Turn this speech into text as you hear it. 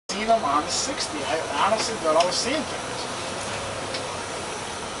them on the 60. I honestly thought I was seeing things.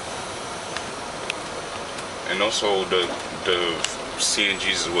 And also the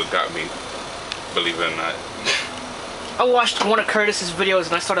CNGs is what got me, believe it or not. I watched one of Curtis's videos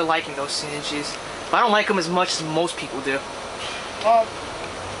and I started liking those CNGs. But I don't like them as much as most people do. Well,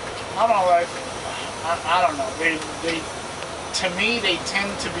 I don't like. I don't know. They to me they tend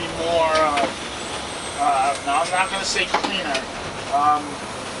to be more. Now I'm not gonna say cleaner.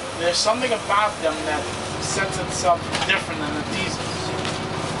 There's something about them that sets itself different than the diesels,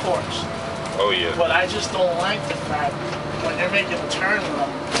 of course. Oh yeah. But I just don't like the fact when you're making a turn with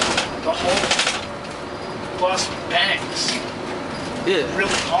them, the whole bus banks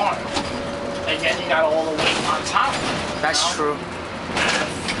really hard. Again, you got all the weight on top of it. That's true.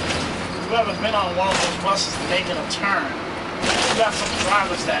 If you've ever been on one of those buses making a turn, you got some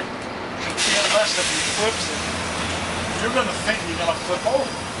drivers that care less if he flips it. You're going to think you're going to flip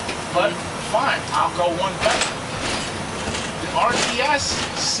over. But fine, I'll go one better. The RTS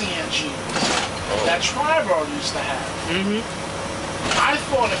CNG that Triboro used to have. I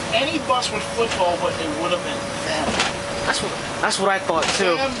thought if any bus would flip over, it would have been them. That's what I thought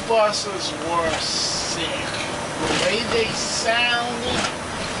too. Them buses were sick. The way they sounded,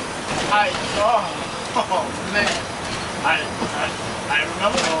 oh man, I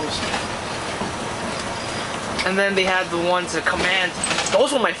remember those. And then they had the ones at Command.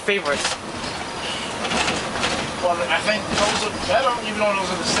 Those were my favorites. Well, I think those are better, even though those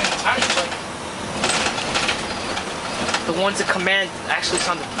are the same type. But the ones at Command actually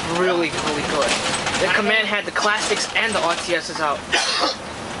sounded really good. The Command had the classics and the RTSs out.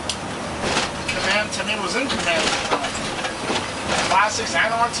 Command to me was in Command. Classics and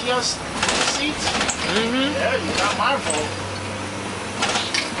RTS seats. Yeah, you got my vote.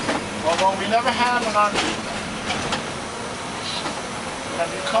 Although we never had an RT. If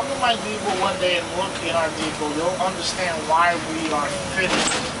you come to my depot one day and look in our depot, you'll understand why we are fitted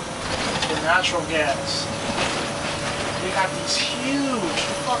to natural gas. We got these huge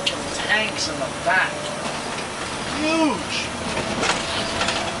fucking tanks in the back. Huge.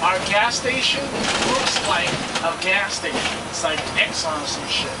 Our gas station looks like a gas station. It's like Exxon or some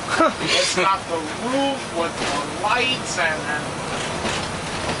shit. It's got the roof with the lights and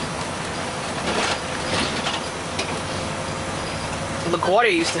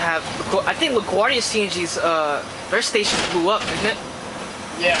LaGuardia used to have. I think LaGuardia CNG's their station blew up, didn't it?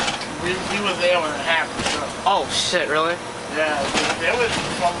 Yeah, we were there when it happened. So. Oh shit, really? Yeah, they were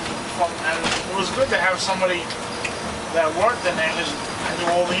from and it was good to have somebody that worked in there because I knew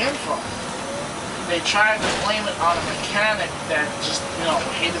all the info. They tried to blame it on a mechanic that just, you know,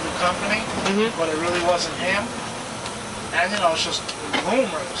 hated the company, but it really wasn't him. And you know, it's just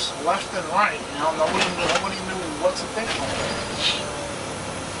rumors left and right. You know, nobody knew what to think of it.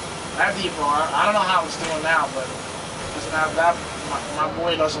 That depot, I don't know how it's doing now, but it's not that. My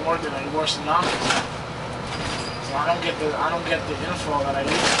boy doesn't work there; he works in Yonkers. So I don't get the info that I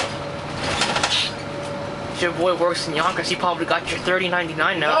used to. If your boy works in Yonkers, he probably got your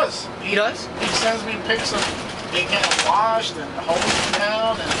 $30.99 now. He does. He sends me pics of it getting washed and hosed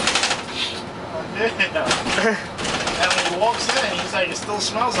down and and when he walks in, he's like, it still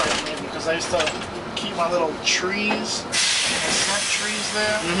smells like me because I used to keep my little trees, my scent trees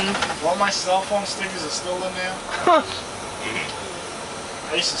there. All my cell phone stickers are still in there.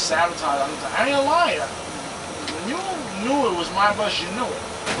 I used to sabotage them. I ain't gonna lie. When you knew it was my bus, you knew it.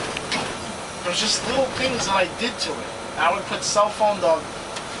 There was just little things that I did to it. I would put that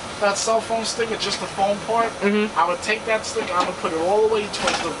cell phone sticker, just the phone part. I would take that sticker, I would put it all the way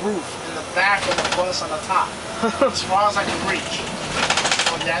towards the roof in the back of the bus on the top, as far as I could reach.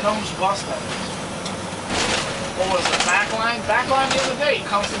 Okay, I know whose bus that is. What was it? Backline? Backline the other day. He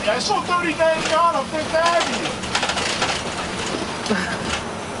comes to me. I saw 30 guys down on Fifth Avenue.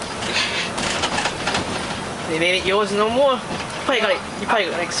 They made it yours no more. You probably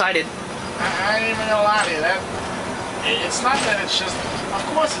got excited. I ain't even gonna lie to you. It's not that it's just. Of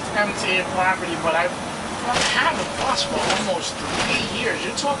course, it's MTA property, but I've had a bus for almost 3 years.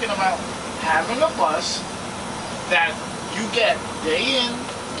 You're talking about having a bus that you get day in,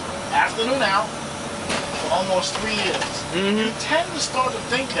 afternoon out, for almost 3 years. You tend to start to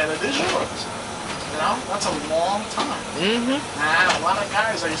think that it is yours. You know, that's a long time. A lot of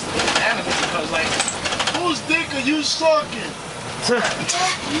guys I used to be mad at me because, like, whose dick are you sucking? Fuck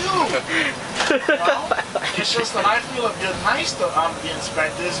you! You know? It's just that I feel if you're nice to the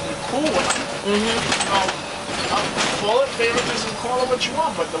inspectors and you're cool with them, you know, call it favoritism, call it what you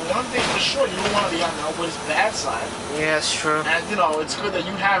want, but the one thing for sure, you don't want to be on nobody's bad side. Yeah, it's true. And, you know, it's good that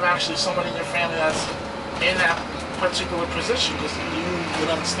you have actually somebody in your family that's in that particular position, because you would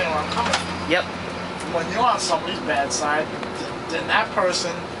understand where I'm coming from. Yep. When you're on somebody's bad side, then that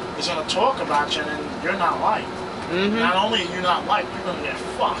person is going to talk about you and you're not liked. Not only are you not liked, you're going to get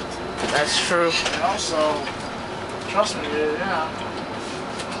fucked. That's true. You know, so trust me, yeah.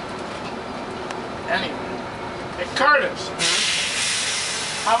 Anyway, hey Curtis,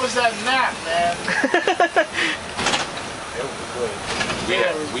 how was that nap, man? It was good.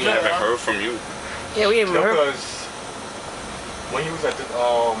 We haven't heard from you. Yeah, we haven't heard. Because when he was at the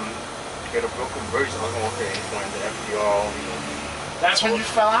get a broken bridge, I was going, okay, he's going to the FDR. That's when you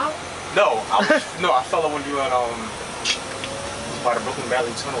fell out? No, I fell out when you were by the Brooklyn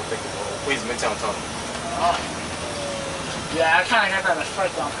Valley Tunnel, Queens Midtown Tunnel. Oh. Yeah, I kind of got that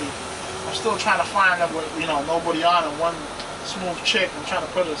effect on people. I'm still trying to find them with, you know, nobody on and one smooth chick. I'm trying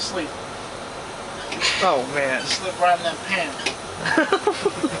to put her to sleep. Oh man. Slip right in that pan.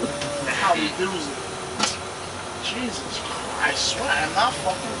 How we do it. Jesus Christ, I swear, I'm not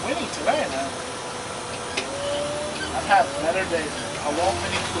fucking winning today, man. I've had better days. Hello,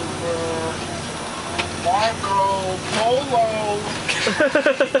 Mini Cooper. Marco, Polo.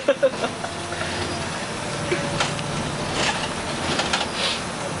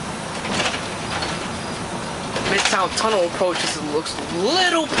 Midtown Tunnel approaches looks a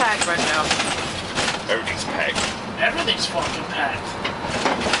little packed right now. Everything's packed. Everything's fucking packed.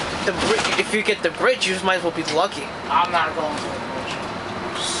 If you get the bridge, you might as well be lucky. I'm not going to the bridge.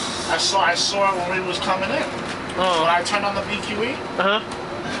 I saw it when we was coming in. Oh. When I turned on the BQE,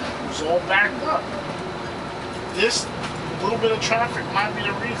 it was all backed up. This little bit of traffic might be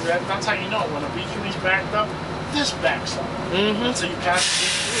the reason. That's how you know when a BQE's backed up, this backs up. Until you pass the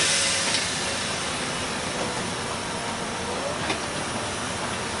BQE.